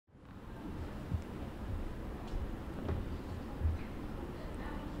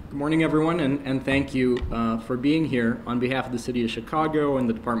Morning, everyone, and thank you for being here on behalf of the City of Chicago and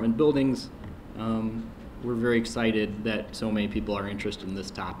the Department of Buildings. We're very excited that so many people are interested in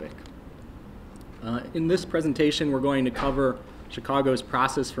this topic. In this presentation, we're going to cover Chicago's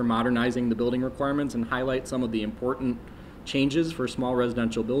process for modernizing the building requirements and highlight some of the important changes for small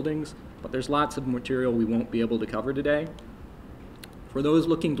residential buildings, but there's lots of material we won't be able to cover today. For those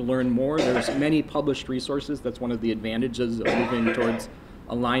looking to learn more, there's many published resources. That's one of the advantages of moving towards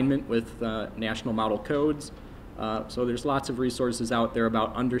alignment with national model codes. So there's lots of resources out there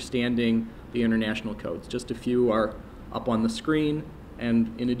about understanding the international codes. Just a few are up on the screen.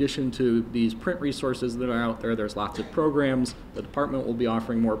 And in addition to these print resources that are out there, there's lots of programs. The department will be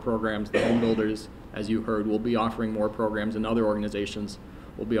offering more programs. The home builders, as you heard, will be offering more programs, and other organizations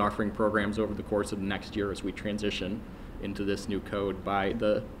will be offering programs over the course of the next year as we transition into this new code by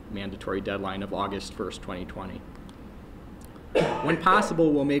the mandatory deadline of August 1st, 2020. When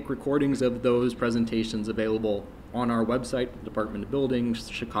possible, we'll make recordings of those presentations available on our website, Department of Buildings,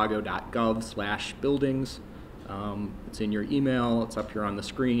 chicago.gov/buildings. It's in your email, it's up here on the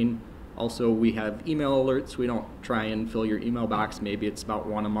screen. Also, we have email alerts. We don't try and fill your email box. Maybe it's about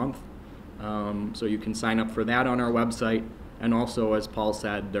one a month. So you can sign up for that on our website. And also, as Paul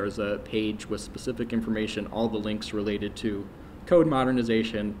said, there's a page with specific information, all the links related to code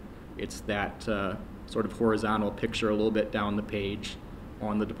modernization. It's that sort of horizontal picture a little bit down the page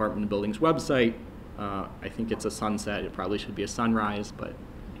on the Department of Buildings website. I think it's a sunset. It probably should be a sunrise, but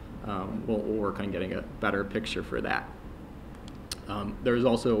we'll work on getting a better picture for that. There's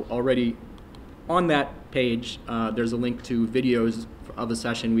also already on that page, there's a link to videos of a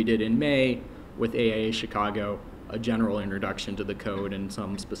session we did in May with AIA Chicago, a general introduction to the code and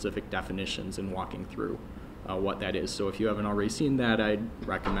some specific definitions and walking through what that is. So if you haven't already seen that, I'd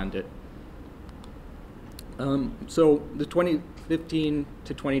recommend it. So the 2015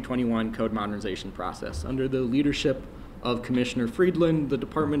 to 2021 code modernization process. Under the leadership of Commissioner Friedland, the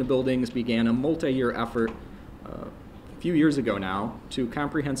Department of Buildings began a multi-year effort a few years ago now to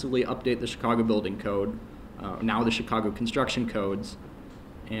comprehensively update the Chicago Building Code, now the Chicago Construction Codes.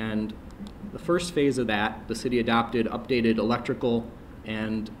 And the first phase of that, the city adopted updated electrical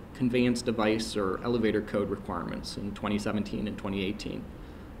and conveyance device or elevator code requirements in 2017 and 2018.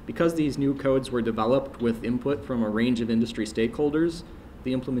 Because these new codes were developed with input from a range of industry stakeholders,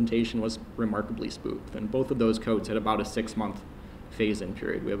 the implementation was remarkably smooth. And both of those codes had about a 6-month phase-in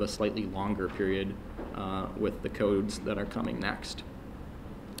period. We have a slightly longer period with the codes that are coming next.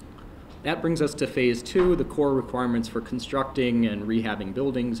 That brings us to phase 2, the core requirements for constructing and rehabbing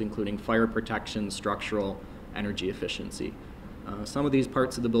buildings, including fire protection, structural, energy efficiency. Some of these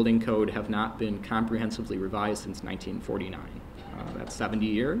parts of the building code have not been comprehensively revised since 1949. That's 70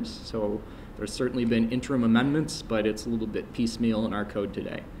 years, so there's certainly been interim amendments, but it's a little bit piecemeal in our code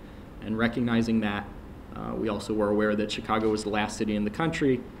today. And recognizing that, we also were aware that Chicago was the last city in the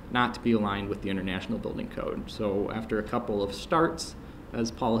country not to be aligned with the International Building Code. So after a couple of starts, as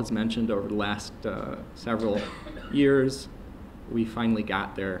Paul has mentioned, over the last several years, we finally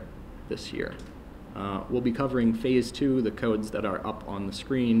got there this year. We'll be covering phase 2, the codes that are up on the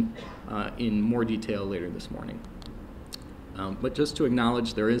screen, in more detail later this morning. But just to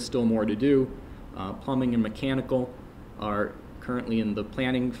acknowledge, there is still more to do. Plumbing and mechanical are currently in the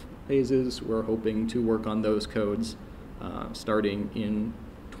planning phases. We're hoping to work on those codes starting in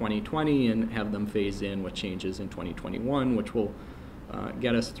 2020 and have them phase in with changes in 2021, which will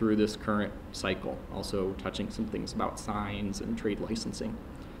get us through this current cycle. Also touching some things about signs and trade licensing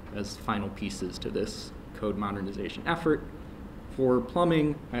as final pieces to this code modernization effort. For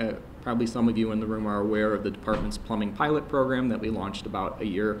plumbing, probably some of you in the room are aware of the department's plumbing pilot program that we launched about a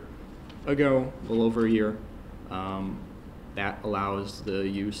year ago, a little over a year. That allows the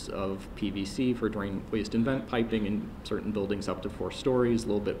use of PVC for drain, waste, and vent piping in certain buildings up to 4 stories, a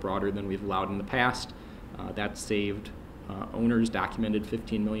little bit broader than we've allowed in the past. That saved owners documented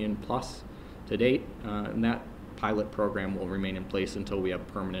 15 million plus to date, and that pilot program will remain in place until we have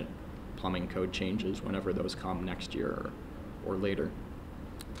permanent plumbing code changes whenever those come next year or later.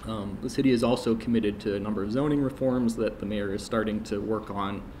 The city is also committed to a number of zoning reforms that the mayor is starting to work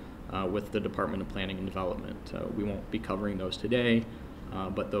on with the Department of Planning and Development. We won't be covering those today,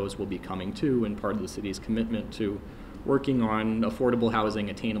 but those will be coming too, and part of the city's commitment to working on affordable housing,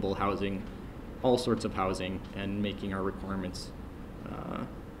 attainable housing, all sorts of housing, and making our requirements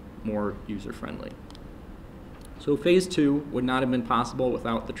more user-friendly. So phase 2 would not have been possible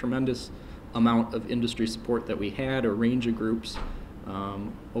without the tremendous amount of industry support that we had, a range of groups.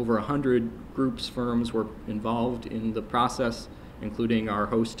 Over 100 groups, firms were involved in the process, including our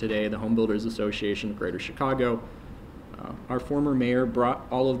host today, the Home Builders Association of Greater Chicago, Our former mayor brought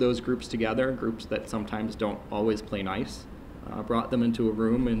all of those groups together, groups that sometimes don't always play nice, brought them into a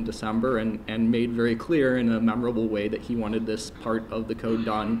room in December and made very clear in a memorable way that he wanted this part of the code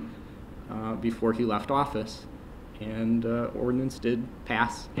done before he left office. And ordinance did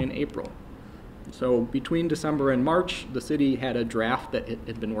pass in April. So between December and March, the city had a draft that it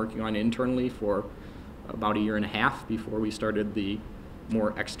had been working on internally for about a year and a half before we started the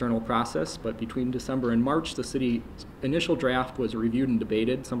more external process. But between December and March, the city's initial draft was reviewed and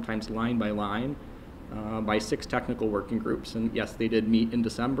debated, sometimes line by line, by 6 technical working groups. And yes, they did meet in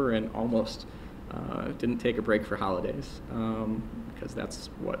December and almost didn't take a break for holidays because that's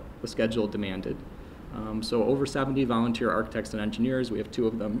what the schedule demanded. So over 70 volunteer architects and engineers. We have 2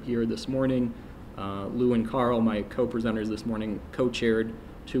 of them here this morning. Lou and Carl, my co-presenters this morning, co-chaired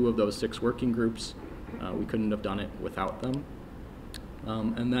 2 of those 6 working groups. We couldn't have done it without them.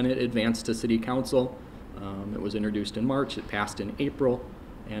 And then it advanced to City Council. It was introduced in March, it passed in April,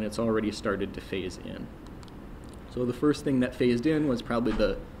 and it's already started to phase in. So the first thing that phased in was probably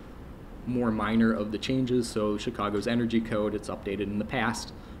the more minor of the changes. So Chicago's energy code, it's updated in the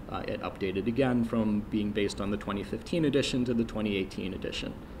past. It updated again from being based on the 2015 edition to the 2018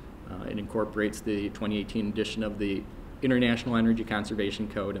 edition. It incorporates the 2018 edition of the International Energy Conservation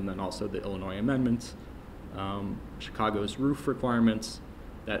Code and then also the Illinois amendments. Chicago's roof requirements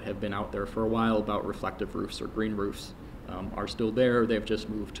that have been out there for a while about reflective roofs or green roofs are still there. They've just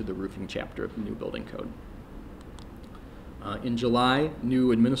moved to the roofing chapter of the new building code. In July,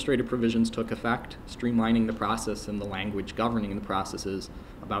 new administrative provisions took effect, streamlining the process and the language governing the processes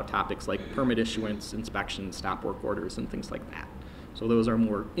about topics like permit issuance, inspections, stop work orders, and things like that. So those are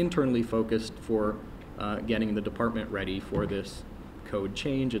more internally focused for getting the department ready for this code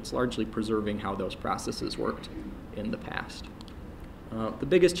change. It's largely preserving how those processes worked in the past. The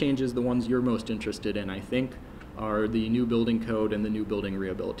biggest changes, the ones you're most interested in, I think, are the new building code and the new building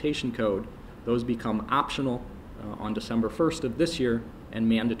rehabilitation code. Those become optional on December 1st of this year and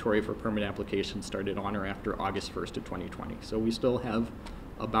mandatory for permit applications started on or after August 1st of 2020. So we still have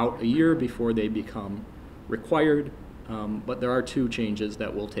about a year before they become required, but there are 2 changes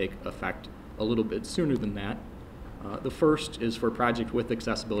that will take effect a little bit sooner than that. The first is for projects with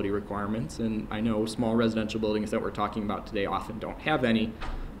accessibility requirements, and I know small residential buildings that we're talking about today often don't have any.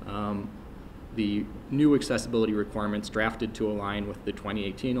 The new accessibility requirements drafted to align with the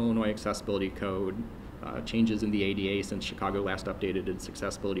 2018 Illinois Accessibility Code, changes in the ADA since Chicago last updated its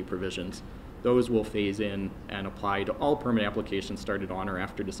accessibility provisions, those will phase in and apply to all permit applications started on or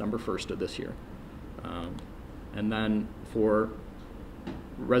after December 1st of this year. And then for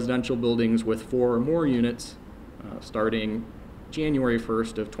residential buildings with 4 or more units, starting January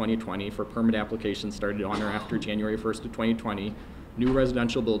 1st of 2020 for permit applications started on or after January 1st of 2020, new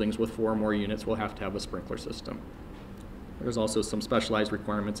residential buildings with 4 or more units will have to have a sprinkler system. There's also some specialized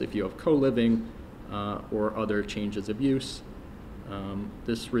requirements if you have co-living or other changes of use.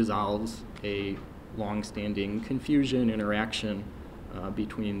 This resolves a long-standing confusion, interaction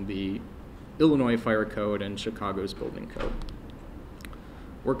between the Illinois Fire Code and Chicago's building code.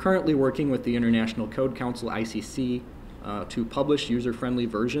 We're currently working with the International Code Council, ICC, to publish user-friendly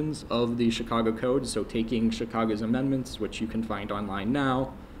versions of the Chicago Code, so taking Chicago's amendments, which you can find online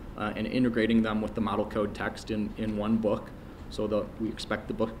now, and integrating them with the model code text in one book. So we expect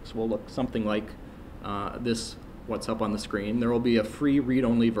the books will look something like this, what's up on the screen. There will be a free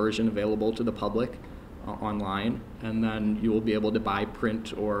read-only version available to the public online, and then you will be able to buy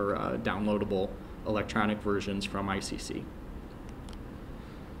print or downloadable electronic versions from ICC.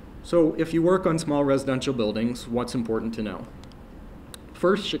 So if you work on small residential buildings, what's important to know?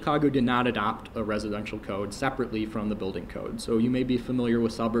 First, Chicago did not adopt a residential code separately from the building code. So you may be familiar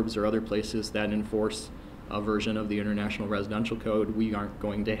with suburbs or other places that enforce a version of the International Residential Code. We aren't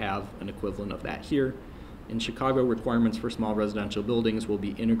going to have an equivalent of that here. In Chicago, requirements for small residential buildings will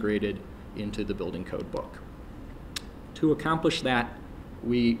be integrated into the building code book. To accomplish that,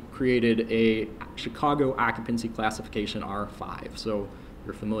 we created a Chicago occupancy classification R5. So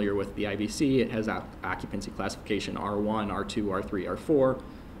you're familiar with the IBC, it has occupancy classification R1, R2, R3, R4.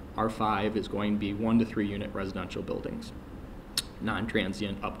 R5 is going to be 1 to 3 unit residential buildings,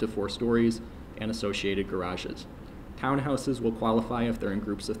 non-transient up to 4 stories, and associated garages. Townhouses will qualify if they're in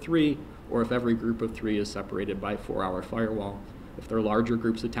groups of 3, or if every group of 3 is separated by a 4-hour firewall. If they're larger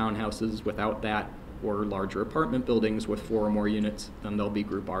groups of townhouses without that, or larger apartment buildings with 4 or more units, then they'll be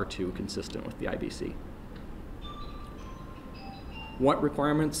group R2 consistent with the IBC. What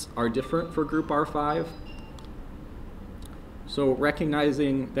requirements are different for group R5? So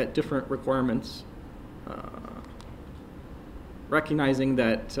recognizing that different requirements recognizing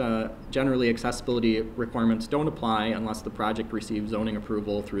that generally accessibility requirements don't apply unless the project receives zoning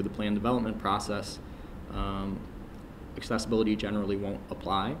approval through the plan development process, accessibility generally won't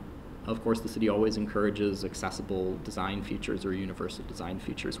apply. Of course, the city always encourages accessible design features or universal design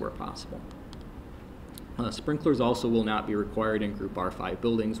features where possible. Sprinklers also will not be required in Group R5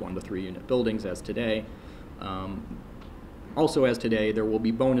 buildings, 1 to 3 unit buildings as today. Also as today, there will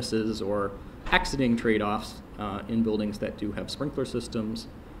be bonuses or exiting trade-offs in buildings that do have sprinkler systems,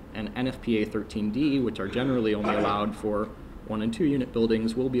 and NFPA 13D, which are generally only allowed for 1 and 2 unit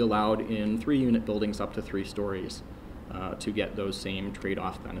buildings, will be allowed in 3 unit buildings up to 3 stories to get those same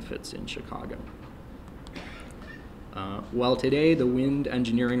trade-off benefits in Chicago. While today the wind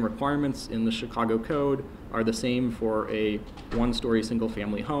engineering requirements in the Chicago Code are the same for a 1-story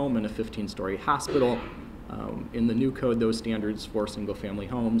single-family home and a 15-story hospital, in the new code, those standards for single-family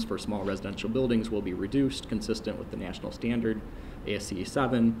homes for small residential buildings will be reduced, consistent with the national standard, ASCE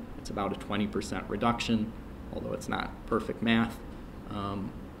 7. It's about a 20% reduction, although it's not perfect math.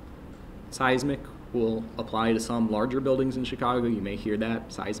 Seismic will apply to some larger buildings in Chicago. You may hear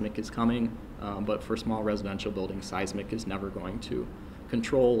that. Seismic is coming, but for small residential buildings, seismic is never going to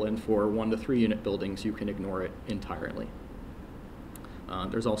control, and for 1 to 3 unit buildings, you can ignore it entirely.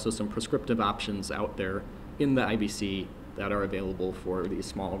 There's also some prescriptive options out there in the IBC that are available for these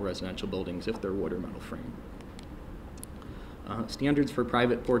small residential buildings if they're wood or metal frame. Standards for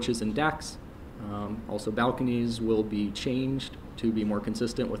private porches and decks, also balconies, will be changed to be more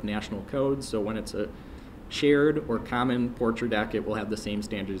consistent with national codes. So when it's a shared or common porch or deck, it will have the same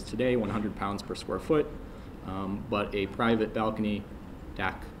standards today, 100 pounds per square foot. But a private balcony,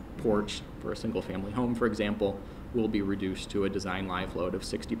 deck, porch for a single family home, for example, will be reduced to a design live load of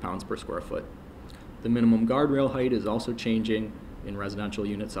 60 pounds per square foot. The minimum guardrail height is also changing in residential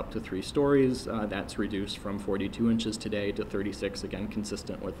units up to 3 stories. That's reduced from 42 inches today to 36, again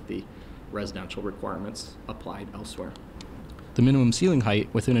consistent with the residential requirements applied elsewhere. The minimum ceiling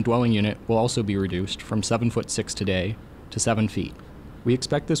height within a dwelling unit will also be reduced from 7'6" today to 7 feet. We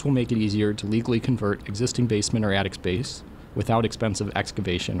expect this will make it easier to legally convert existing basement or attic space without expensive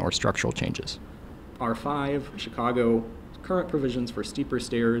excavation or structural changes. R5, Chicago, current provisions for steeper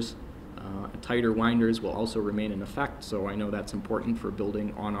stairs, tighter winders will also remain in effect, so I know that's important for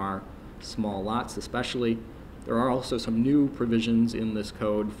building on our small lots especially. There are also some new provisions in this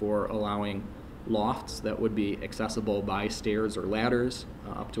code for allowing lofts that would be accessible by stairs or ladders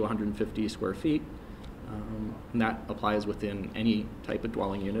up to 150 square feet. And that applies within any type of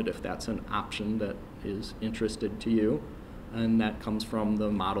dwelling unit if that's an option that is interested to you. And that comes from the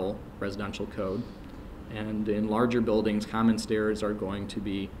model residential code. And in larger buildings, common stairs are going to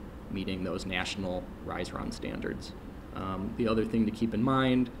be meeting those national rise-run standards. The other thing to keep in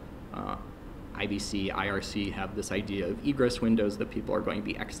mind, IBC, IRC have this idea of egress windows that people are going to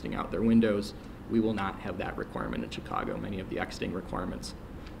be exiting out their windows. We will not have that requirement in Chicago. Many of the exiting requirements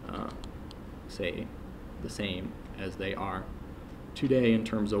say the same as they are today in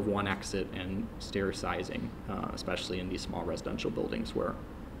terms of one exit and stair sizing, especially in these small residential buildings where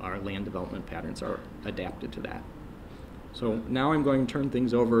our land development patterns are adapted to that. So now I'm going to turn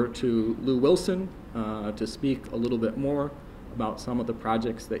things over to Lou Wilson to speak a little bit more about some of the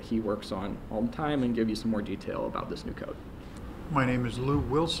projects that he works on all the time and give you some more detail about this new code. My name is Lou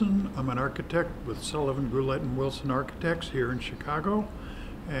Wilson. I'm an architect with Sullivan, Goulet, and Wilson Architects here in Chicago,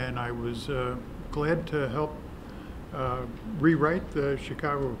 and I was glad to help rewrite the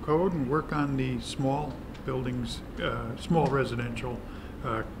Chicago Code and work on the small buildings, small residential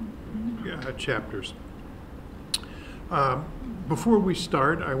chapters. Before we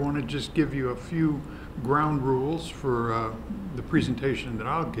start, I want to just give you a few ground rules for the presentation that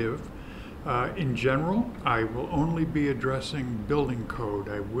I'll give. In general, I will only be addressing building code.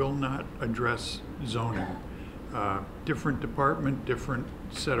 I will not address zoning. Different department, different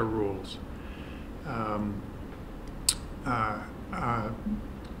set of rules.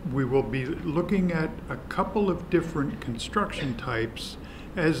 We will be looking at a couple of different construction types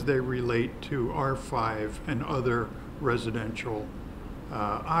as they relate to R5 and other residential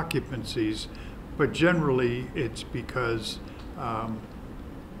occupancies, but generally it's because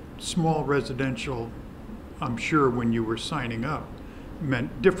small residential, I'm sure when you were signing up,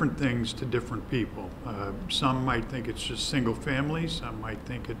 meant different things to different people. Some might think it's just single family, some might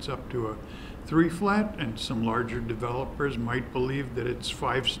think it's up to a 3-flat, and some larger developers might believe that it's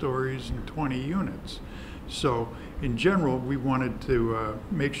 5 stories and 20 units. So in general, we wanted to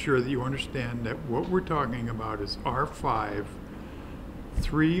make sure that you understand that what we're talking about is R5,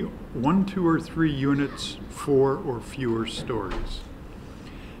 1, 2, or 3 units, 4 or fewer stories.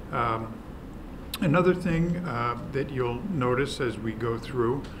 Another thing that you'll notice as we go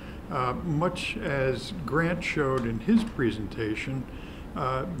through, much as Grant showed in his presentation,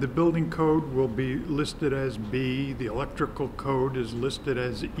 the building code will be listed as B, the electrical code is listed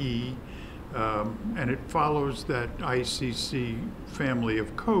as E, and it follows that ICC family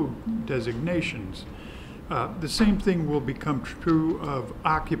of code designations. The same thing will become true of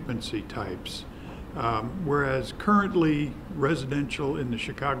occupancy types. Whereas currently residential in the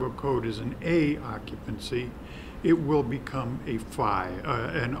Chicago Code is an A occupancy, it will become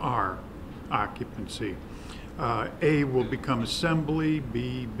an R occupancy. A will become assembly,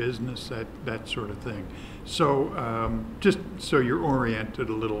 B business, that sort of thing. So just so you're oriented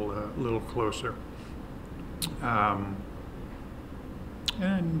a little closer. And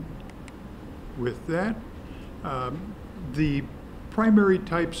with that, the primary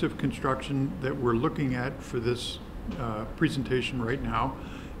types of construction that we're looking at for this presentation right now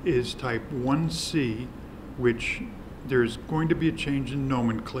is type 1C, which there's going to be a change in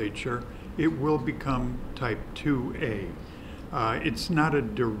nomenclature. It will become type 2A. It's not a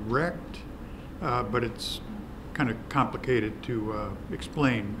direct, but it's kind of complicated to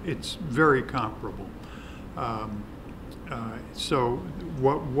explain. It's very comparable. So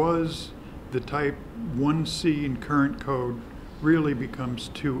what was the type 1C in current code really becomes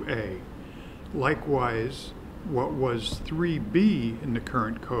 2A. Likewise, what was 3B in the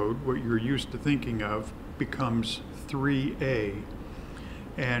current code, what you're used to thinking of, becomes 3A.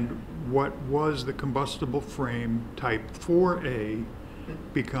 And what was the combustible frame type 4A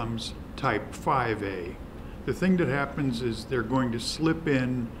becomes type 5A. The thing that happens is they're going to slip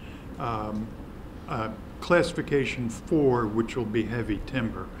in classification 4, which will be heavy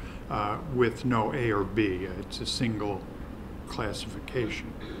timber, with no A or B. It's a single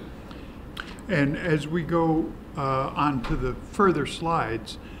classification. And as we go on to the further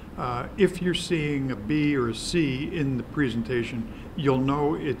slides, if you're seeing a B or a C in the presentation, you'll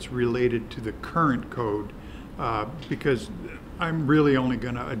know it's related to the current code because I'm really only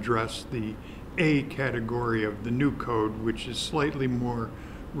going to address the A category of the new code, which is slightly more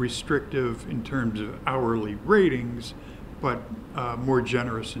restrictive in terms of hourly ratings, but more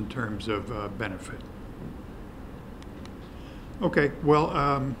generous in terms of benefit. Okay,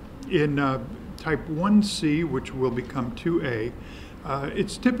 well, in type 1C, which will become 2A,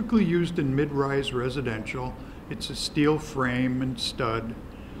 it's typically used in mid-rise residential. It's a steel frame and stud,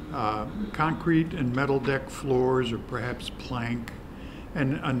 concrete and metal deck floors, or perhaps plank,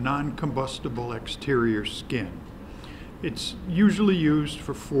 and a non-combustible exterior skin. It's usually used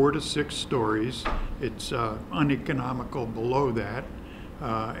for 4 to 6 stories. It's uneconomical below that,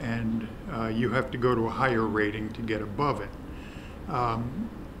 and you have to go to a higher rating to get above it.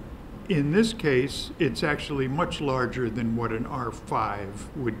 In this case, it's actually much larger than what an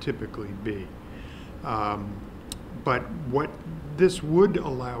R5 would typically be. But what this would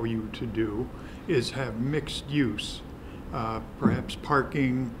allow you to do is have mixed use, perhaps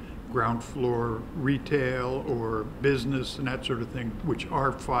parking, ground floor retail or business and that sort of thing, which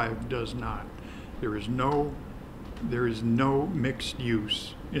R5 does not. There is no mixed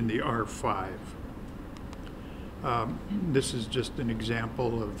use in the R5. This is just an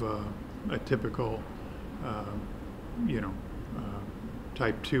example of a typical,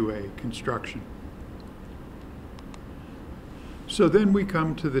 type 2A construction. So then we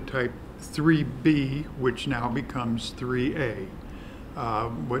come to the type 3B, which now becomes 3A,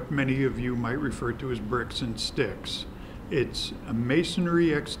 what many of you might refer to as bricks and sticks. It's a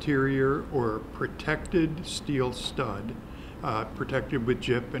masonry exterior or protected steel stud, protected with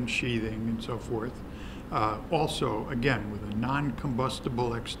gyp and sheathing and so forth. Also, again, with a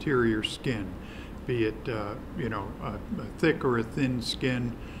non-combustible exterior skin, be it a thick or a thin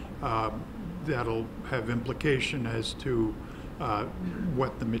skin, that'll have implication as to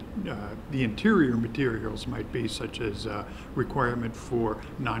what the interior materials might be, such as requirement for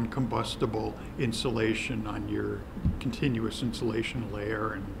non-combustible insulation on your continuous insulation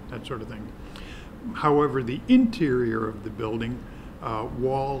layer and that sort of thing. However, the interior of the building,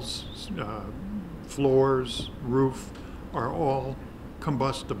 walls, floors, roof, are all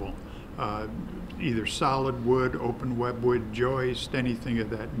combustible. Either solid wood, open web wood, joist, anything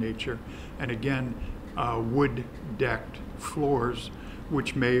of that nature. And again, wood-decked floors,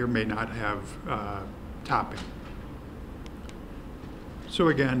 which may or may not have topping. So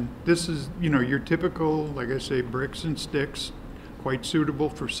again, this is, your typical, like I say, bricks and sticks, quite suitable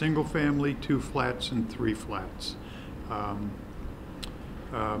for single family, 2 flats and 3 flats.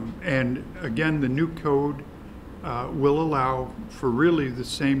 And again, the new code will allow for really the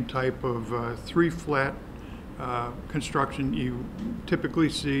same type of 3 flat construction you typically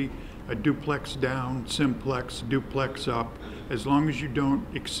see, a duplex down, simplex, duplex up, as long as you don't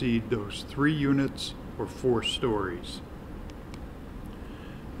exceed those 3 units or 4 stories.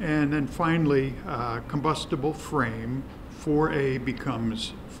 And then finally, combustible frame, 4A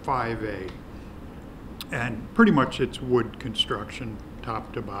becomes 5A. And pretty much it's wood construction,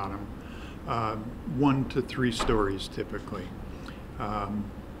 top to bottom, 1 to 3 stories typically.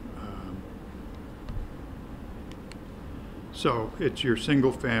 So it's your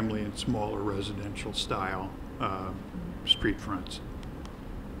single family and smaller residential style street fronts.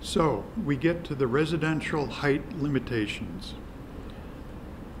 So we get to the residential height limitations.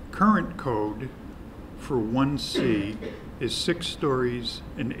 Current code for 1C is 6 stories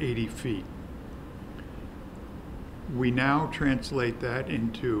and 80 feet. We now translate that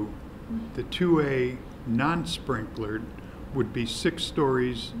into the 2A non-sprinklered would be 6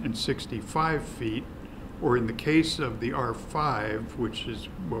 stories and 65 feet, or in the case of the R5, which is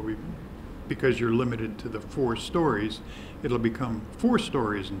what because you're limited to the 4 stories, it'll become 4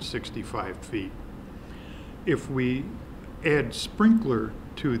 stories and 65 feet. If we add sprinkler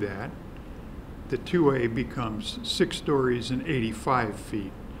to that, the 2A becomes 6 stories and 85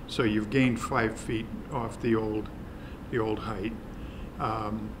 feet. So you've gained 5 feet off the old height.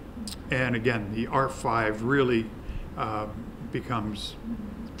 And again, the R5 really becomes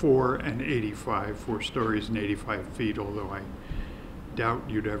 4 and 85, 4 stories and 85 feet, although I doubt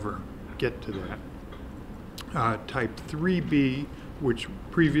you'd ever get to that. Type 3B, which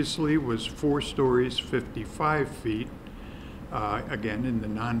previously was 4 stories, 55 feet, again, in the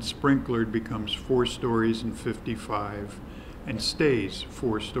non-sprinklered becomes 4 stories and 55, and stays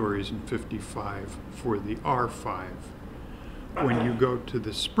 4 stories and 55 for the R5. When you go to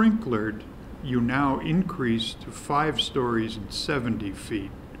the sprinklered, you now increase to 5 stories and 70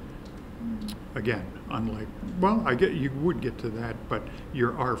 feet. Again, unlike, well, you would get to that, but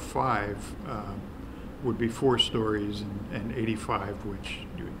your R5 would be 4 stories and 85, which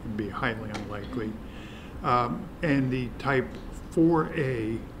would be highly unlikely. And the type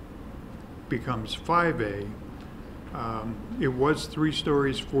 4A becomes 5A. It was 3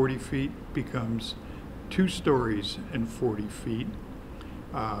 stories, 40 feet, becomes 2 stories and 40 feet,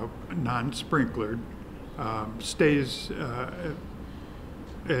 non-sprinklered, stays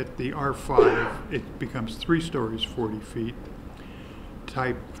at the R5, it becomes 3 stories, 40 feet.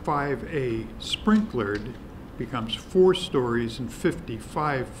 Type 5A sprinklered becomes 4 stories and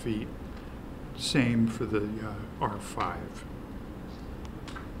 55 feet, same for the R5.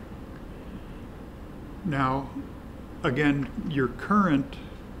 Now, again, your current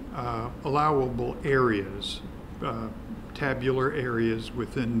allowable areas, tabular areas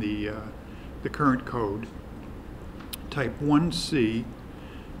within the current code, type 1C,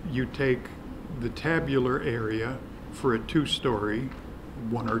 you take the tabular area for a 2-story,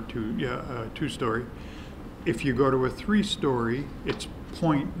 1 or 2, 2-story. If you go to a 3-story, it's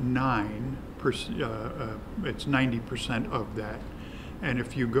 0.9%, it's 90% of that. And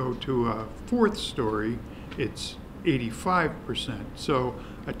if you go to a 4th story, it's 85%. So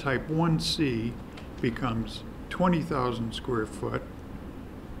a type 1C becomes 20,000 square foot,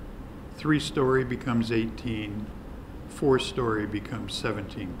 3-story becomes 18, 4-story becomes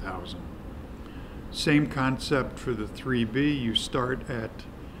 17,000. Same concept for the 3B. You start at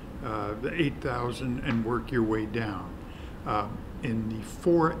the 8,000 and work your way down. In the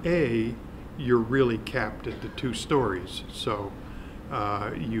 4A, you're really capped at the 2 stories. So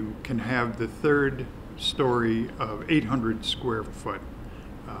you can have the 3rd story of 800 square foot,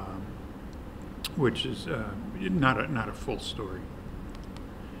 which is not a full story.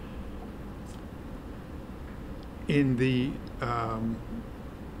 In the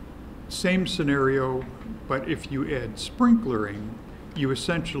same scenario, but if you add sprinklering, you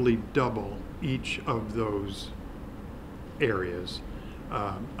essentially double each of those areas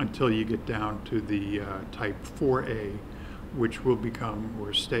until you get down to the type 4A, which will become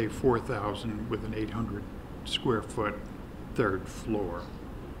or stay 4,000 with an 800 square foot 3rd floor.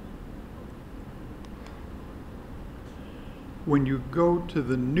 When you go to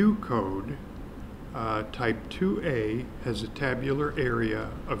the new code, type 2A has a tabular area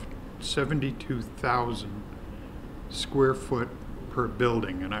of 72,000 square foot per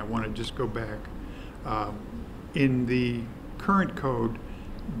building. And I want to just go back. In the current code,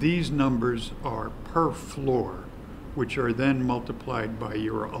 these numbers are per floor, which are then multiplied by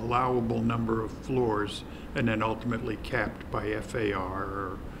your allowable number of floors and then ultimately capped by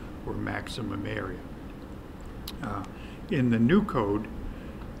FAR or maximum area. In the new code,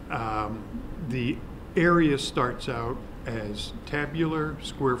 the area starts out as tabular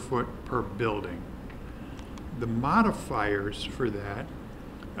square foot per building. The modifiers for that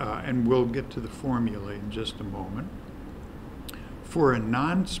and we'll get to the formula in just a moment. For a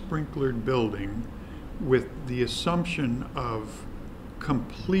non-sprinklered building with the assumption of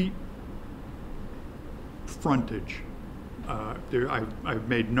complete frontage, I've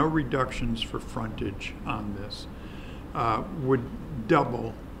made no reductions for frontage on this, would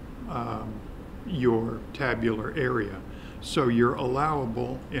double your tabular area. So your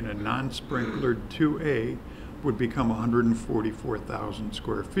allowable in a non-sprinklered 2A would become 144,000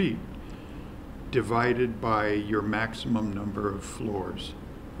 square feet, divided by your maximum number of floors,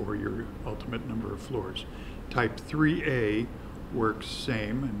 or your ultimate number of floors. Type 3A works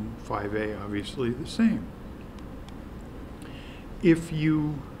same, and 5A obviously the same. If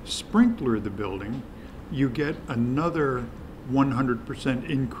you sprinkler the building, you get another 100%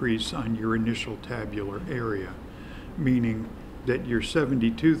 increase on your initial tabular area, meaning that your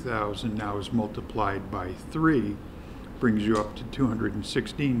 72,000 now is multiplied by 3, brings you up to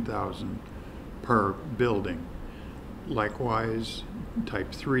 216,000 per building. Likewise,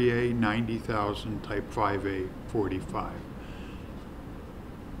 type 3A, 90,000, type 5A, 45.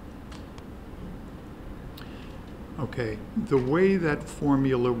 Okay, the way that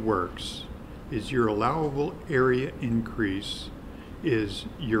formula works is your allowable area increase is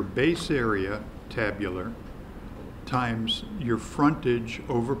your base area, tabular, times your frontage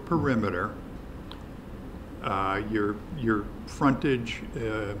over perimeter. Your frontage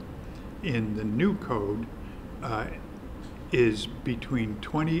in the new code is between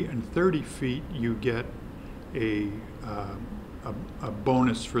 20 and 30 feet. You get a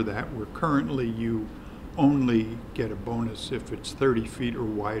bonus for that, where currently you only get a bonus if it's 30 feet or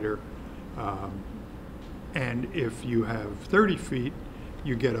wider. And if you have 30 feet,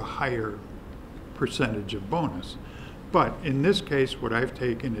 you get a higher percentage of bonus. But in this case, what I've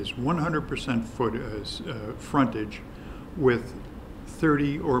taken is 100% frontage with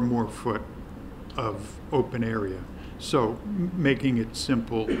 30 or more foot of open area. So making it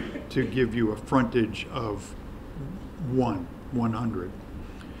simple to give you a frontage of 100.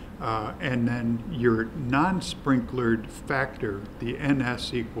 And then your non-sprinklered factor, the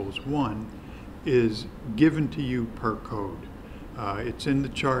NS equals 1, is given to you per code. It's in the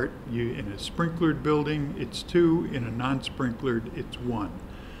chart. In a sprinklered building, it's 2. In a non-sprinklered, it's 1.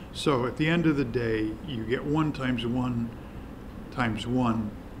 So at the end of the day, you get 1 times 1 times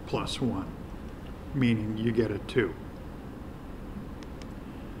 1 plus 1, meaning you get a 2.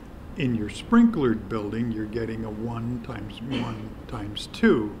 In your sprinklered building, you're getting a 1 times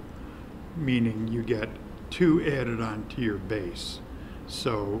 2, meaning you get 2 added on to your base.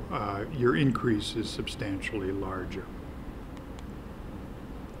 So your increase is substantially larger.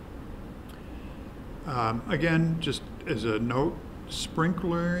 Again, just as a note,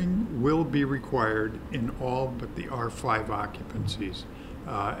 sprinklering will be required in all but the R5 occupancies,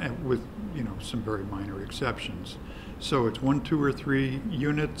 and with some very minor exceptions. So it's 1, 2, or 3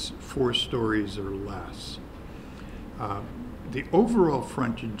 units, 4 stories or less. The overall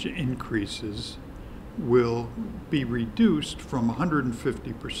frontage increases will be reduced from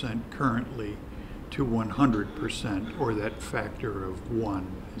 150% currently to 100%, or that factor of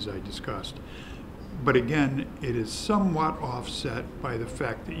 1, as I discussed. But again, it is somewhat offset by the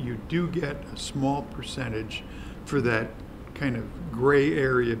fact that you do get a small percentage for that kind of gray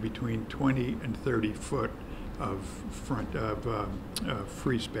area between 20 and 30 foot of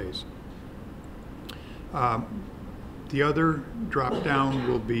free space. The other drop down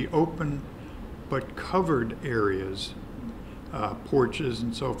will be open but covered areas, porches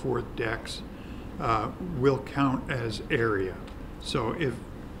and so forth, decks, will count as area. So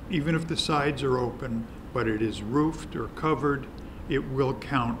even if the sides are open, but it is roofed or covered, it will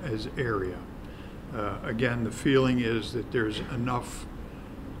count as area. Again, the feeling is that there's enough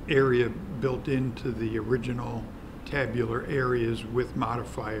area built into the original tabular areas with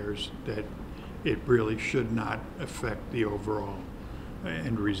modifiers that it really should not affect the overall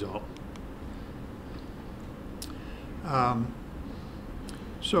end result.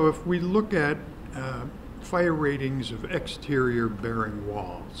 So if we look at fire ratings of exterior bearing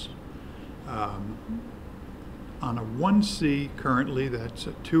walls, on a 1C currently, that's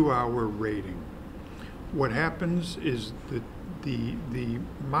a 2-hour rating. What happens is that the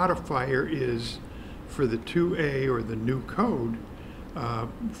modifier is for the 2A or the new code,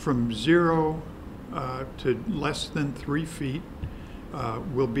 from 0 to less than 3 feet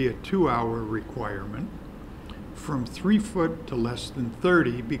will be a 2-hour requirement. From 3 foot to less than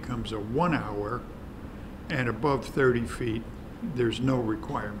 30 becomes a 1 hour, and above 30 feet, there's no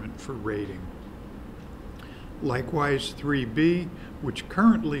requirement for rating. Likewise, 3B, which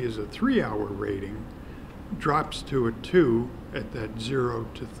currently is a 3-hour rating, drops to a 2 at that 0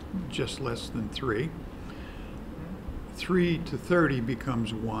 to just less than 3. 3 to 30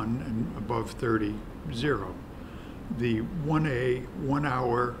 becomes 1, and above 30, 0. The 1A, 1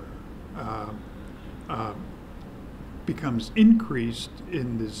 hour, becomes increased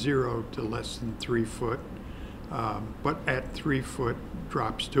in the 0 to less than 3 foot, but at 3 foot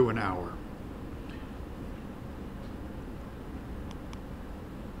drops to an hour.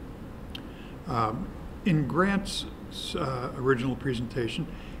 In Grant's original presentation,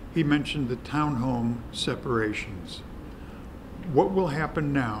 he mentioned the townhome separations. What will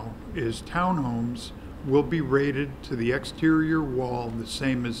happen now is townhomes will be rated to the exterior wall the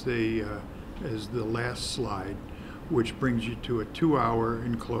same as the last slide, which brings you to a 2-hour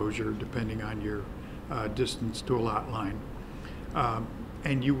enclosure depending on your distance to a lot line.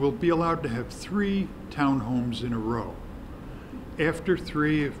 And you will be allowed to have 3 townhomes in a row. After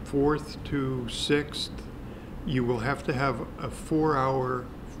 3, 4th to 6th, you will have to have a 4-hour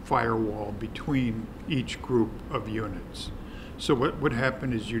firewall between each group of units. So what would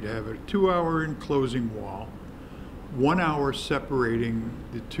happen is you'd have a 2-hour enclosing wall, 1 hour separating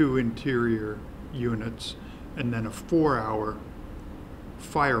the 2 interior units, and then a 4-hour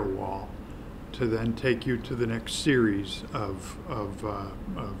firewall to then take you to the next series of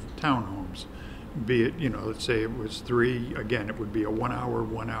townhomes. Be it, let's say it was 3, again, it would be a 1 hour,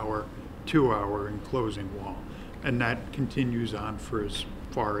 1 hour, 2-hour enclosing wall. And that continues on for as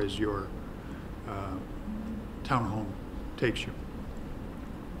far as your townhome takes you.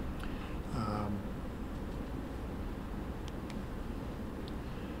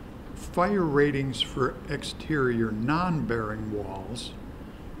 Fire ratings for exterior non-bearing walls.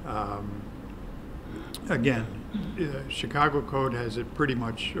 Again, Chicago code has it pretty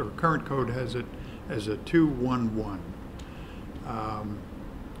much, or current code has it as a 211.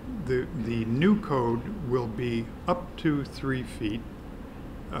 The new code will be up to 3 feet,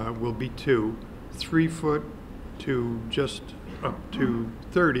 will be 2, 3 foot to just up to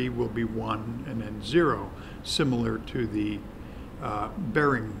 30 will be 1, and then 0, similar to the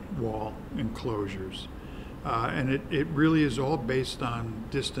bearing wall enclosures. And it really is all based on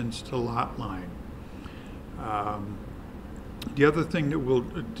distance to lot line. The other thing that we'll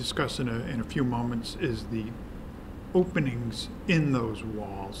discuss in a few moments is the openings in those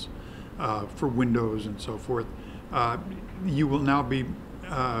walls for windows and so forth. You will now be,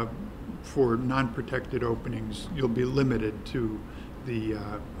 for non-protected openings, you'll be limited to the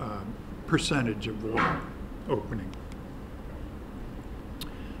percentage of wall opening.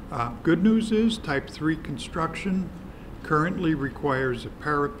 Good news is type 3 construction currently requires a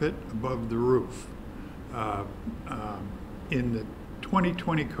parapet above the roof. In the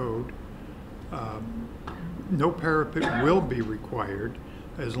 2020 code, no parapet will be required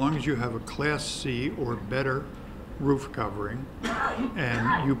as long as you have a Class C or better roof covering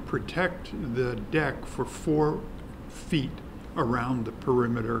and you protect the deck for 4 feet around the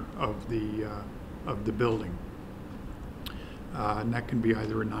perimeter of the building. And that can be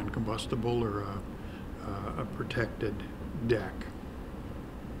either a non-combustible or a protected deck.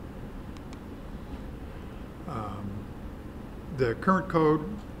 The current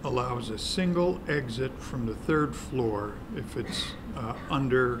code allows a single exit from the 3rd floor if it's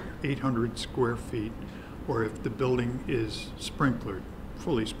under 800 square feet or if the building is sprinklered,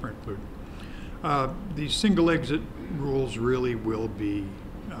 fully sprinklered. These single exit rules really will be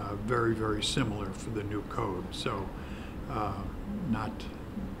very, very similar for the new code, so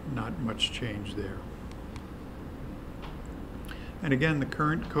not much change there. And again, the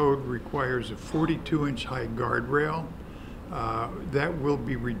current code requires a 42-inch high guardrail. That will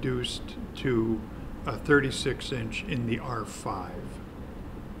be reduced to a 36-inch in the R5.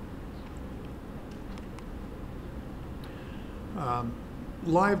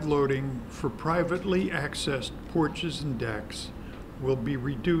 Live loading for privately accessed porches and decks will be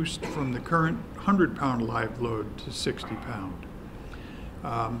reduced from the current 100-pound live load to 60-pound.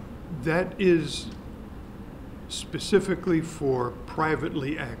 That is specifically for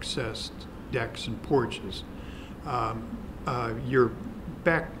privately accessed decks and porches. Your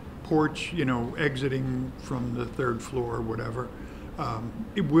back porch, exiting from the 3rd floor or whatever,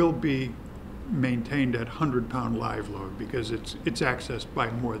 it will be maintained at 100-pound live load because it's accessed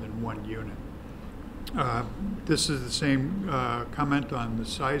by more than one unit. This is the same comment on the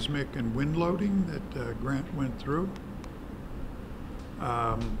seismic and wind loading that Grant went through.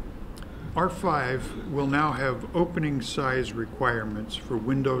 R5 will now have opening size requirements for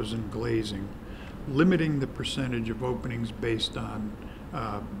windows and glazing, limiting the percentage of openings based on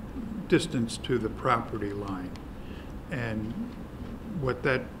distance to the property line. And what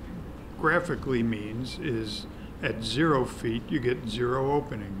that graphically means is at 0 feet, you get 0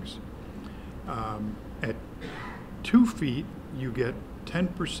 openings. At 2 feet, you get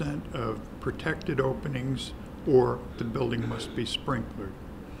 10% of protected openings, or the building must be sprinklered.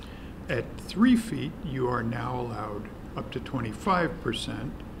 At 3 feet, you are now allowed up to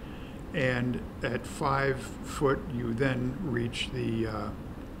 25%, and at 5 foot, you then reach the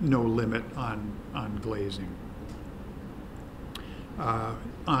no limit on glazing.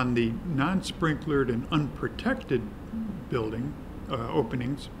 On the non-sprinklered and unprotected building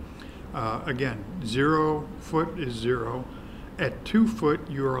openings, again, 0 foot is 0. At 2 foot,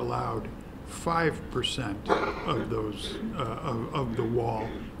 you are allowed 5% of those of the wall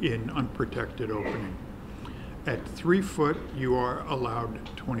in unprotected opening. At 3 foot, you are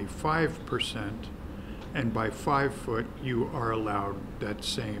allowed 25%, and by 5 foot, you are allowed that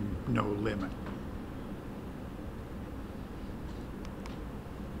same no limit.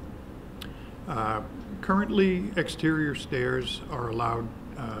 Currently, exterior stairs are allowed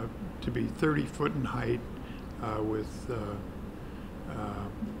to be 30 foot in height with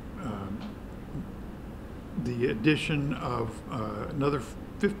the addition of another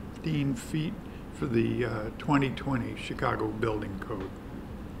 15 feet for the 2020 Chicago Building Code.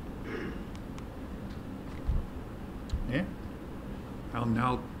 Yeah. I'll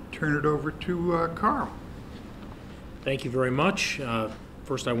now turn it over to Carl. Thank you very much.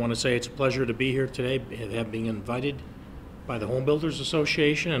 First, I want to say it's a pleasure to be here today, being invited by the Home Builders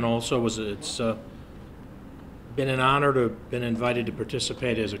Association, and also it's been an honor to have been invited to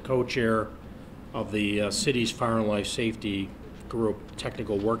participate as a co-chair of the city's Fire and Life Safety Group,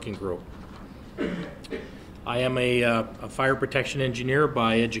 Technical Working Group. I am a fire protection engineer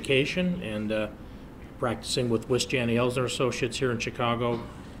by education and practicing with Wisjani Elsner Associates here in Chicago.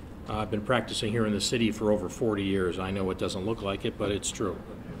 I've been practicing here in the city for over 40 years. I know it doesn't look like it, but it's true.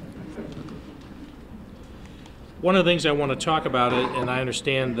 One of the things I want to talk about, and I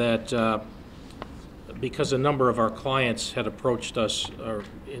understand that because a number of our clients had approached us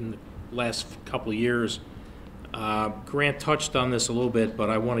in the last couple of years, Grant touched on this a little bit, but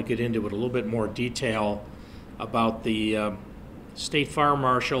I want to get into it a little bit more detail about the State Fire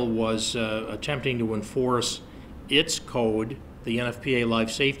Marshal was attempting to enforce its code, the NFPA Life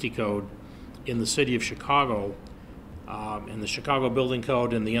Safety Code, in the city of Chicago. And the Chicago Building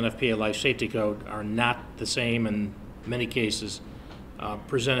Code and the NFPA Life Safety Code are not the same, in many cases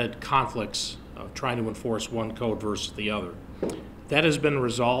presented conflicts of trying to enforce one code versus the other. That has been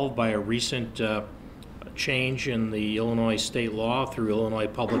resolved by a recent change in the Illinois state law through Illinois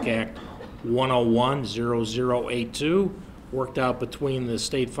Public Act 101-0082, worked out between the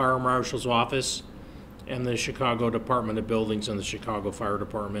State Fire Marshal's Office and the Chicago Department of Buildings and the Chicago Fire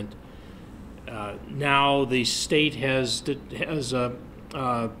Department. Now the state has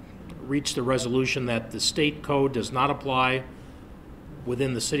reached a resolution that the state code does not apply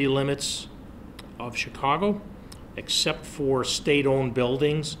within the city limits of Chicago, except for state-owned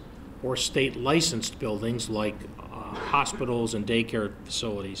buildings or state-licensed buildings like hospitals and daycare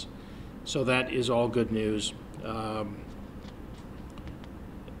facilities. So that is all good news.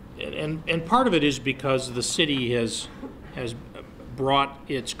 And part of it is because the city has brought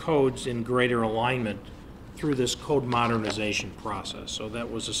its codes in greater alignment through this code modernization process. So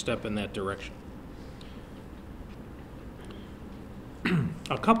that was a step in that direction.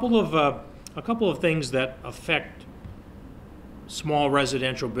 A couple of things that affect small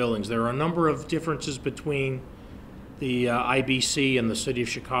residential buildings. There are a number of differences between the IBC and the City of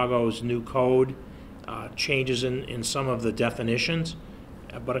Chicago's new code, changes in some of the definitions,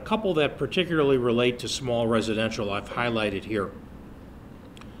 but a couple that particularly relate to small residential I've highlighted here.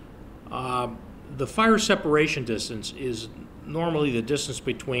 The fire separation distance is normally the distance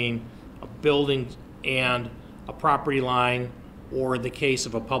between a building and a property line, or in the case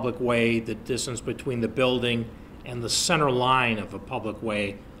of a public way, the distance between the building and the center line of a public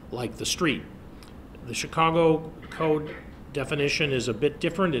way, like the street. The Chicago Code definition is a bit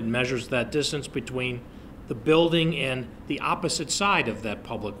different. It measures that distance between the building and the opposite side of that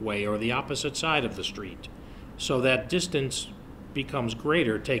public way or the opposite side of the street. So that distance becomes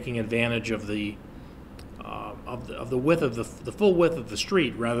greater, taking advantage of the width of the full width of the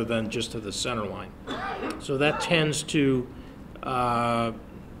street rather than just to the center line. So that tends to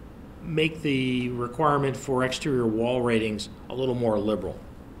make the requirement for exterior wall ratings a little more liberal.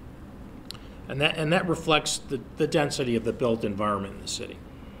 And that reflects the density of the built environment in the city.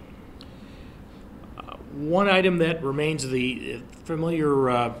 One item that remains the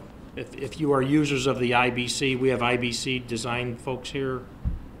familiar, if you are users of the IBC, we have IBC design folks here,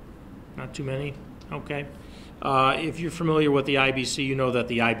 not too many. Okay. If you're familiar with the IBC, you know that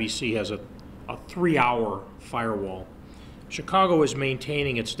the IBC has a 3-hour firewall. Chicago is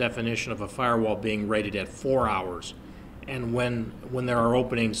maintaining its definition of a firewall being rated at 4 hours. And when there are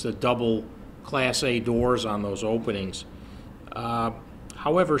openings, the double Class A doors on those openings.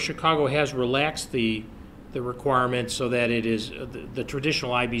 However, Chicago has relaxed the requirement so that it is the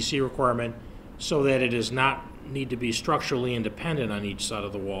traditional IBC requirement, so that it does not need to be structurally independent on each side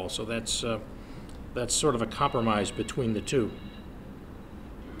of the wall. So that's sort of a compromise between the two.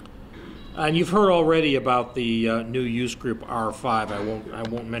 And you've heard already about the new use group R5. I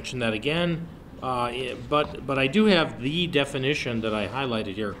won't mention that again. But I do have the definition that I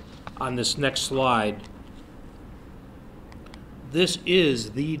highlighted here on this next slide. This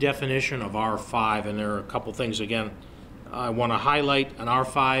is the definition of R5, and there are a couple things again I want to highlight. An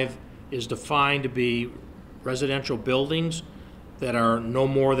R5 is defined to be residential buildings that are no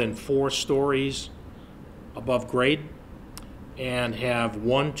more than 4 stories above grade and have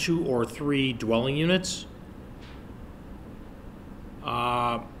 1, 2, or 3 dwelling units.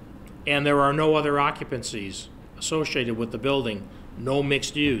 And there are no other occupancies associated with the building, no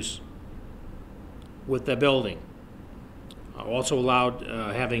mixed use with the building. Also allowed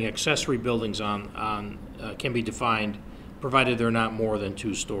having accessory buildings can be defined, provided they're not more than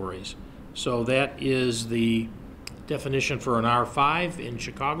 2 stories. So that is the definition for an R5 in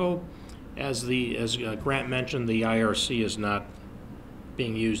Chicago. As Grant mentioned, the IRC is not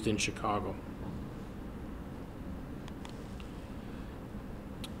being used in Chicago.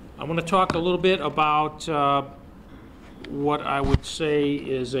 I want to talk a little bit about what I would say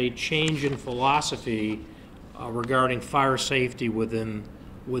is a change in philosophy regarding fire safety with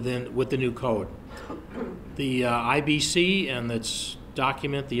the new code. The IBC and its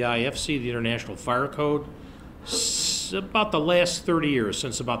document, the IFC, the International Fire Code, about the last 30 years,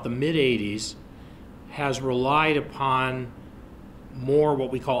 since about the mid-'80s, has relied upon more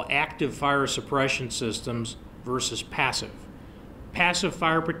what we call active fire suppression systems versus passive. Passive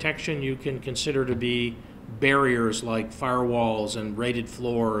fire protection you can consider to be barriers like firewalls and rated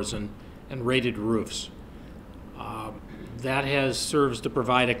floors and rated roofs. That serves to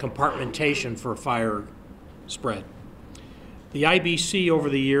provide a compartmentation for fire spread. The IBC over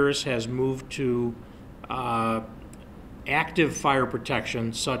the years has moved to active fire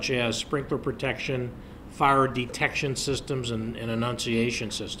protection, such as sprinkler protection, fire detection systems, and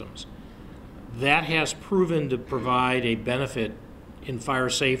annunciation systems. That has proven to provide a benefit in fire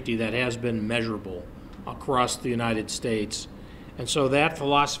safety that has been measurable across the United States. And so that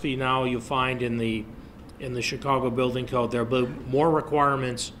philosophy now you'll find in the Chicago Building Code. There will be more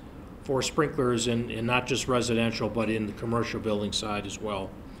requirements for sprinklers in not just residential, but in the commercial building side as well.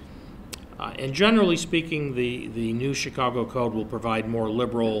 And generally speaking, the new Chicago Code will provide more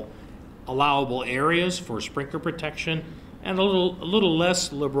liberal allowable areas for sprinkler protection and a little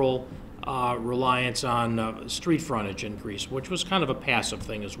less liberal reliance on street frontage increase, which was kind of a passive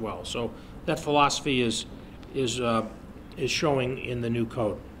thing as well. So that philosophy is showing in the new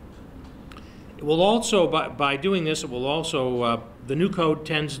code. It will also, by doing this, it will also, the new code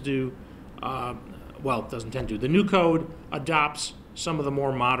tends to, well, it doesn't tend to, the new code adopts some of the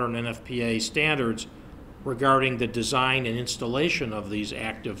more modern NFPA standards regarding the design and installation of these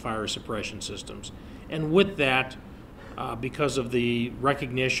active fire suppression systems. And with that, because of the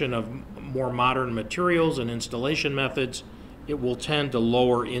recognition of more modern materials and installation methods, it will tend to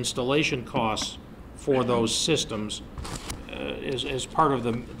lower installation costs for those systems as part of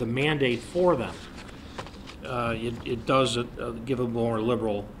the mandate for them. It does give a more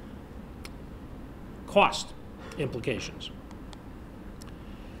liberal cost implications.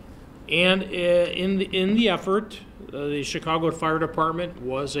 And in the effort, the Chicago Fire Department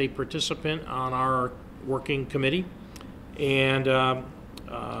was a participant on our working committee, and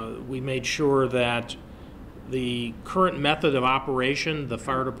we made sure that the current method of operation the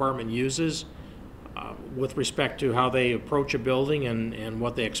fire department uses with respect to how they approach a building and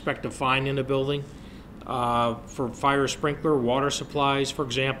what they expect to find in a building for fire sprinkler, water supplies, for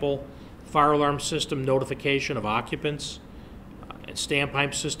example, fire alarm system notification of occupants, and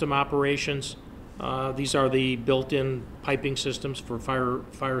standpipe system operations. These are the built-in piping systems for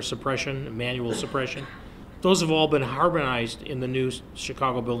fire suppression, manual suppression. Those have all been harmonized in the new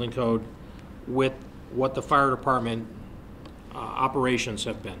Chicago Building Code with what the fire department operations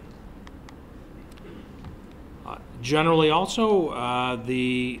have been. Generally also,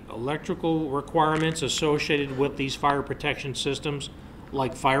 the electrical requirements associated with these fire protection systems,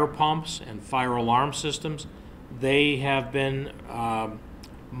 like fire pumps and fire alarm systems, they have been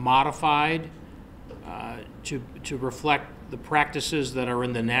modified to reflect the practices that are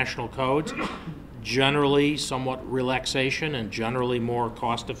in the national codes. generally somewhat relaxation and generally more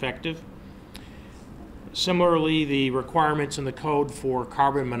cost-effective. Similarly, the requirements in the code for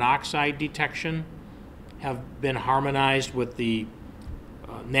carbon monoxide detection have been harmonized with the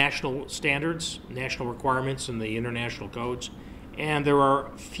national standards, national requirements in the international codes, and there are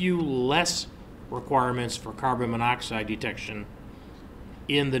few less requirements for carbon monoxide detection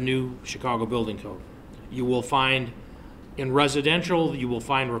in the new Chicago Building Code. You will find in residential, you will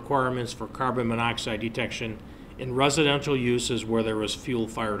find requirements for carbon monoxide detection in residential uses where there is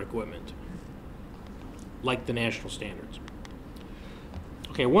fuel-fired equipment, like the national standards.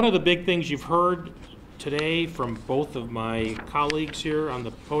 Okay, one of the big things you've heard today from both of my colleagues here on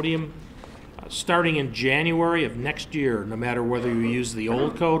the podium, starting in January of next year, no matter whether you use the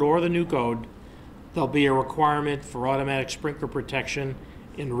old code or the new code, there'll be a requirement for automatic sprinkler protection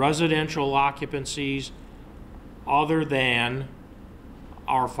in residential occupancies other than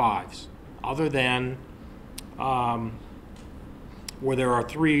R5s, other than where there are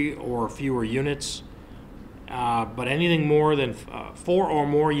 3 or fewer units. But anything more than 4 or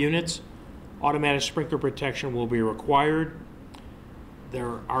more units, automatic sprinkler protection will be required.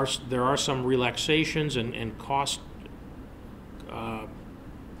 There are some relaxations and cost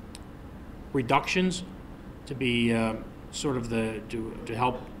reductions to be sort of to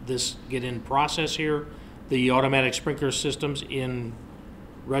help this get in process here. The automatic sprinkler systems in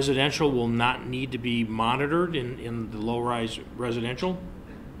residential will not need to be monitored in the low-rise residential.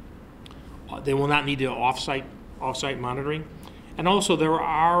 They will not need to off-site monitoring. And also there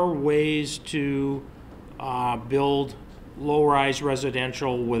are ways to build low-rise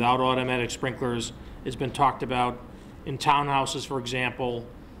residential without automatic sprinklers. It's been talked about in townhouses, for example.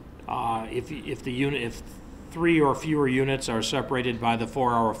 If 3 or fewer units are separated by the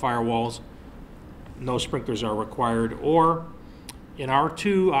 4-hour firewalls, no sprinklers are required. Or in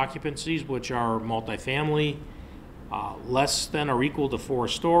R2 occupancies, which are multifamily, less than or equal to 4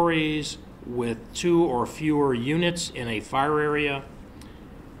 stories, with 2 or fewer units in a fire area,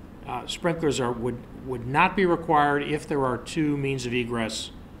 sprinklers would not be required if there are 2 means of egress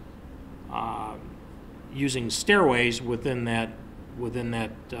using stairways within that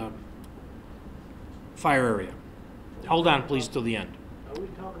fire area. Hold on, please, till the end. Are we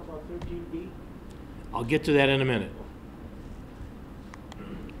talking about 13D? I'll get to that in a minute.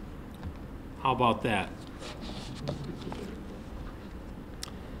 How about that?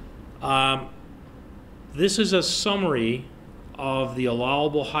 This is a summary of the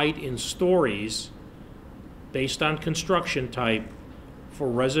allowable height in stories based on construction type for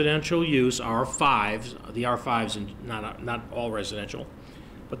residential use, R5s, the R5s, and not all residential.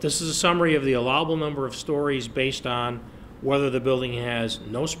 But this is a summary of the allowable number of stories based on whether the building has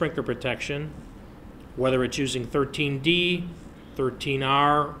no sprinkler protection, whether it's using 13D,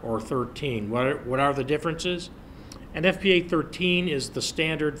 13R, or 13. What are the differences? And FPA 13 is the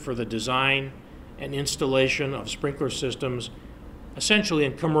standard for the design and installation of sprinkler systems, essentially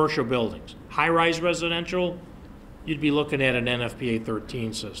in commercial buildings. High-rise residential, you'd be looking at an NFPA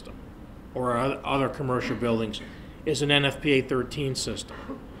 13 system, or other commercial buildings is an NFPA 13 system.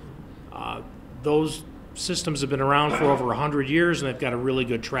 Those systems have been around for over 100 years, and they've got a really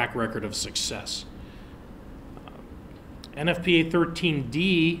good track record of success. NFPA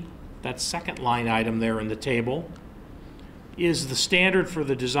 13D, that second line item there in the table, is the standard for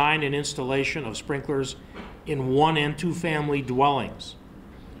the design and installation of sprinklers in 1 and 2 family dwellings.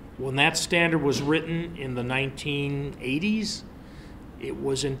 When that standard was written in the 1980s, it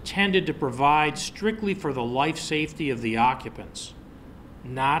was intended to provide strictly for the life safety of the occupants,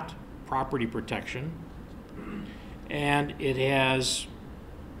 not property protection. And it has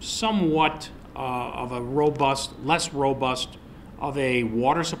somewhat of a less robust of a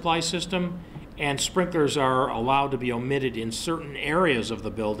water supply system, and sprinklers are allowed to be omitted in certain areas of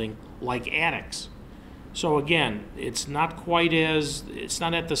the building, like attics. So again, it's not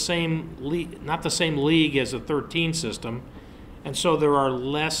at the same league as a 13 system, and so there are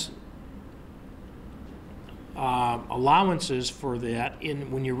less allowances for that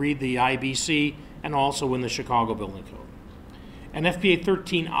when you read the IBC and also in the Chicago Building Code. And FPA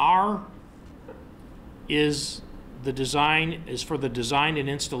 13R is for the design and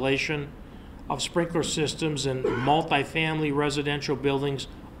installation of sprinkler systems in multifamily residential buildings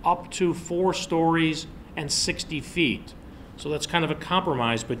up to 4 stories and 60 feet. So that's kind of a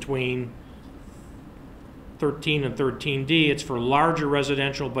compromise between 13 and 13D. It's for larger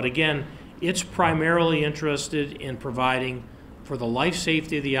residential, but again, it's primarily interested in providing for the life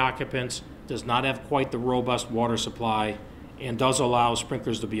safety of the occupants, does not have quite the robust water supply, and does allow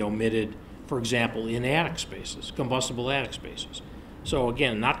sprinklers to be omitted, for example, in attic spaces, combustible attic spaces. So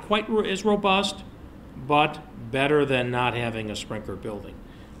again, not quite as robust, but better than not having a sprinklered building.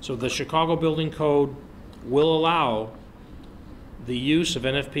 So the Chicago Building Code will allow the use of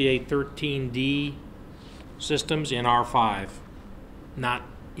NFPA 13D systems in R5, not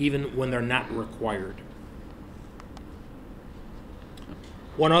even when they're not required.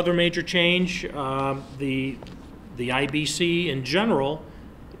 One other major change, the IBC in general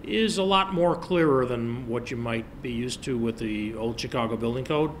is a lot more clearer than what you might be used to with the old Chicago Building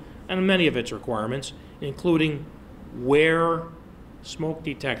Code, and many of its requirements, including where smoke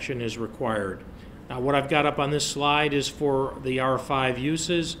detection is required. Now, what I've got up on this slide is for the R5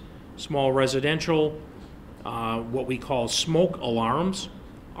 uses, small residential, what we call smoke alarms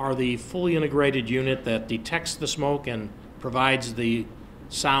are the fully integrated unit that detects the smoke and provides the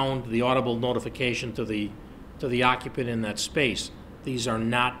sound, the audible notification to the occupant in that space. These are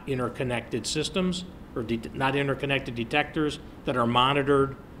not interconnected systems or not interconnected detectors that are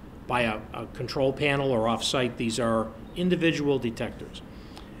monitored by a control panel or off-site. These are individual detectors.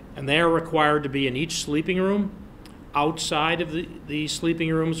 And they are required to be in each sleeping room, outside of the sleeping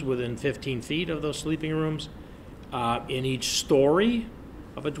rooms, within 15 feet of those sleeping rooms, in each story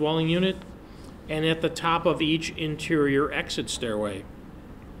of a dwelling unit, and at the top of each interior exit stairway.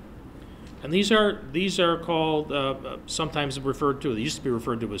 And these are called, sometimes referred to, they used to be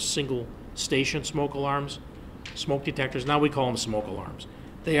referred to as single station smoke alarms, smoke detectors. Now we call them smoke alarms.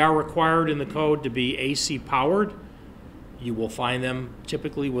 They are required in the code to be AC powered. You will find them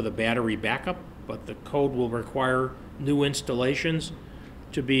typically with a battery backup, but the code will require new installations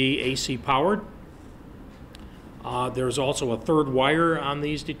to be AC powered. There's also a third wire on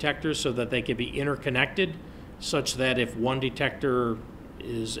these detectors so that they can be interconnected, such that if one detector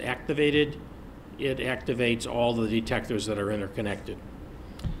is activated, it activates all the detectors that are interconnected.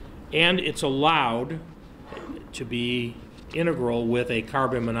 And it's allowed to be integral with a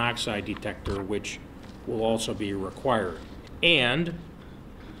carbon monoxide detector, which will also be required. And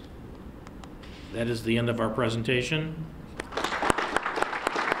that is the end of our presentation.